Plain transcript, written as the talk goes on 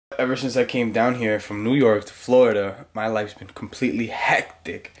ever since I came down here from New York to Florida, my life's been completely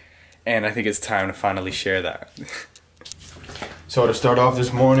hectic. And I think it's time to finally share that. So to start off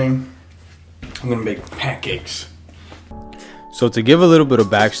this morning, I'm gonna make pancakes. So to give a little bit of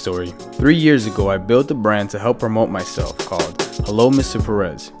backstory, 3 years ago I built a brand to help promote myself called Hello Mr.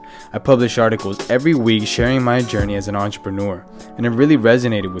 Perez. I publish articles every week sharing my journey as an entrepreneur, and it really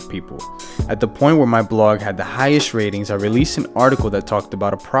resonated with people. At the point where my blog had the highest ratings, I released an article that talked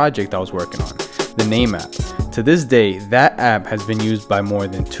about a project I was working on, the Name app. To this day, that app has been used by more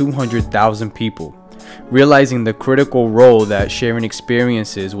than 200,000 people. Realizing the critical role that sharing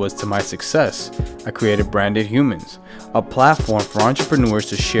experiences was to my success, I created Branded Humans, a platform for entrepreneurs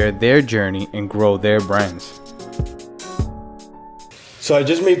to share their journey and grow their brands. So I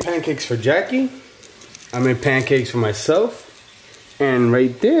just made pancakes for Jackie, I made pancakes for myself, and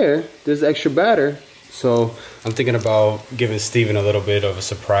right there's extra batter. So I'm thinking about giving Steven a little bit of a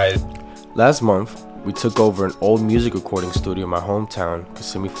surprise. Last month, we took over an old music recording studio in my hometown,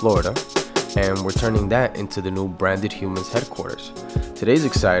 Kissimmee, Florida, and we're turning that into the new Branded Humans headquarters. Today's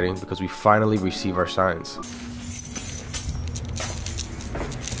exciting because we finally receive our signs.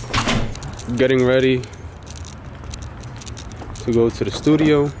 Getting ready to go to the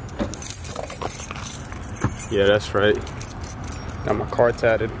studio. Yeah, that's right. Got my car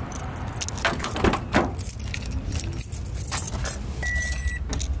tatted.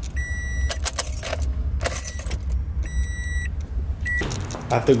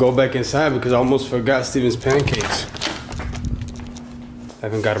 I have to go back inside because I almost forgot Steven's pancakes. I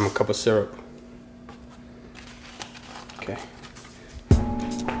haven't got him a cup of syrup. Okay.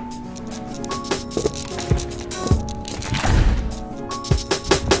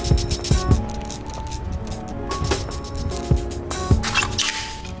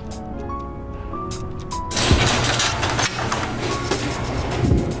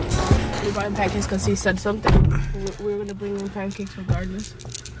 We're buying pancakes because he said something. We're gonna bring in pancakes regardless.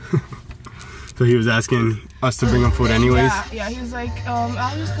 So he was asking us to bring him food anyways? Yeah, he was like,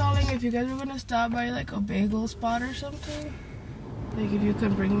 I was calling if you guys were gonna stop by like a bagel spot or something. Like if you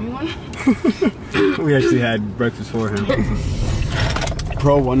could bring me one. We actually had breakfast for him.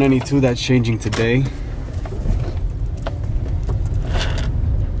 Pro 192, that's changing today.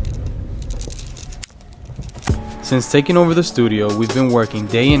 Since taking over the studio, we've been working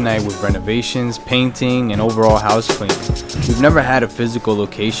day and night with renovations, painting, and overall house cleaning. We've never had a physical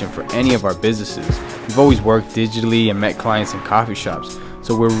location for any of our businesses. We've always worked digitally and met clients in coffee shops.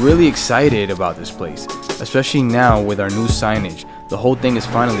 So we're really excited about this place, especially now with our new signage. The whole thing is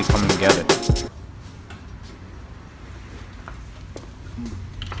finally coming together.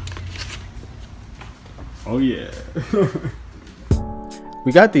 Oh yeah.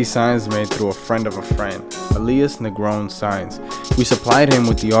 We got these signs made through a friend of a friend, Elias Negron Signs. We supplied him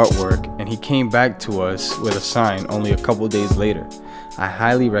with the artwork and he came back to us with a sign only a couple days later. I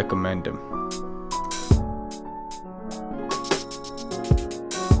highly recommend him.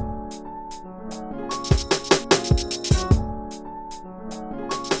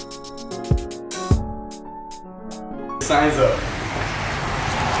 Signs up.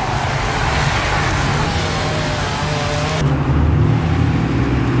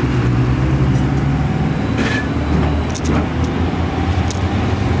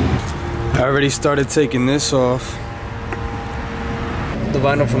 I already started taking this off. The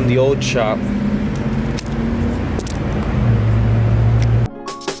vinyl from the old shop.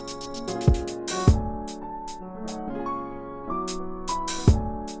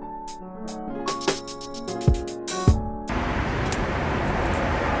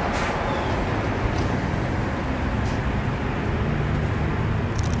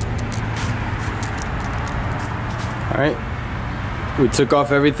 Alright. We took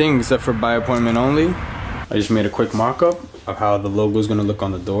off everything except for by appointment only. I just made a quick mock-up of how the logo is going to look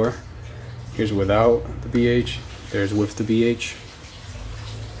on the door. Here's without the BH, there's with the BH.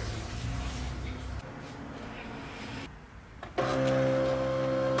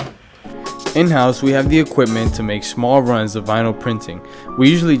 In-house, we have the equipment to make small runs of vinyl printing. We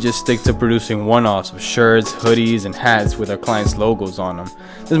usually just stick to producing one-offs of shirts, hoodies, and hats with our clients' logos on them.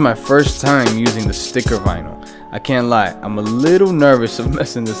 This is my first time using the sticker vinyl. I can't lie, I'm a little nervous of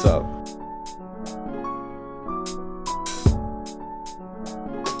messing this up.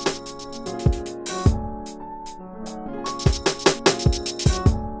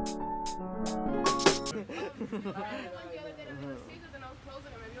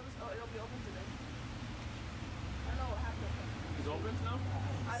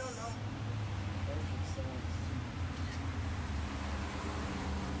 I don't know.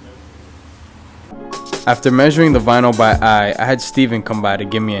 After measuring the vinyl by eye, I had Steven come by to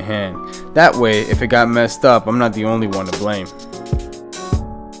give me a hand. That way, if it got messed up, I'm not the only one to blame.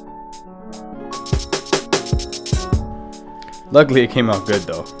 Luckily, it came out good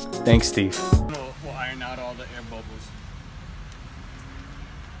though. Thanks, Steve. We'll iron out all the air bubbles.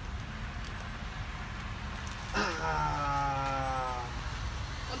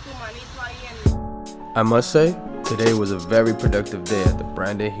 I must say, today was a very productive day at the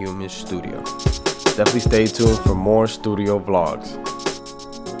Branded Humans studio. Definitely stay tuned for more studio vlogs.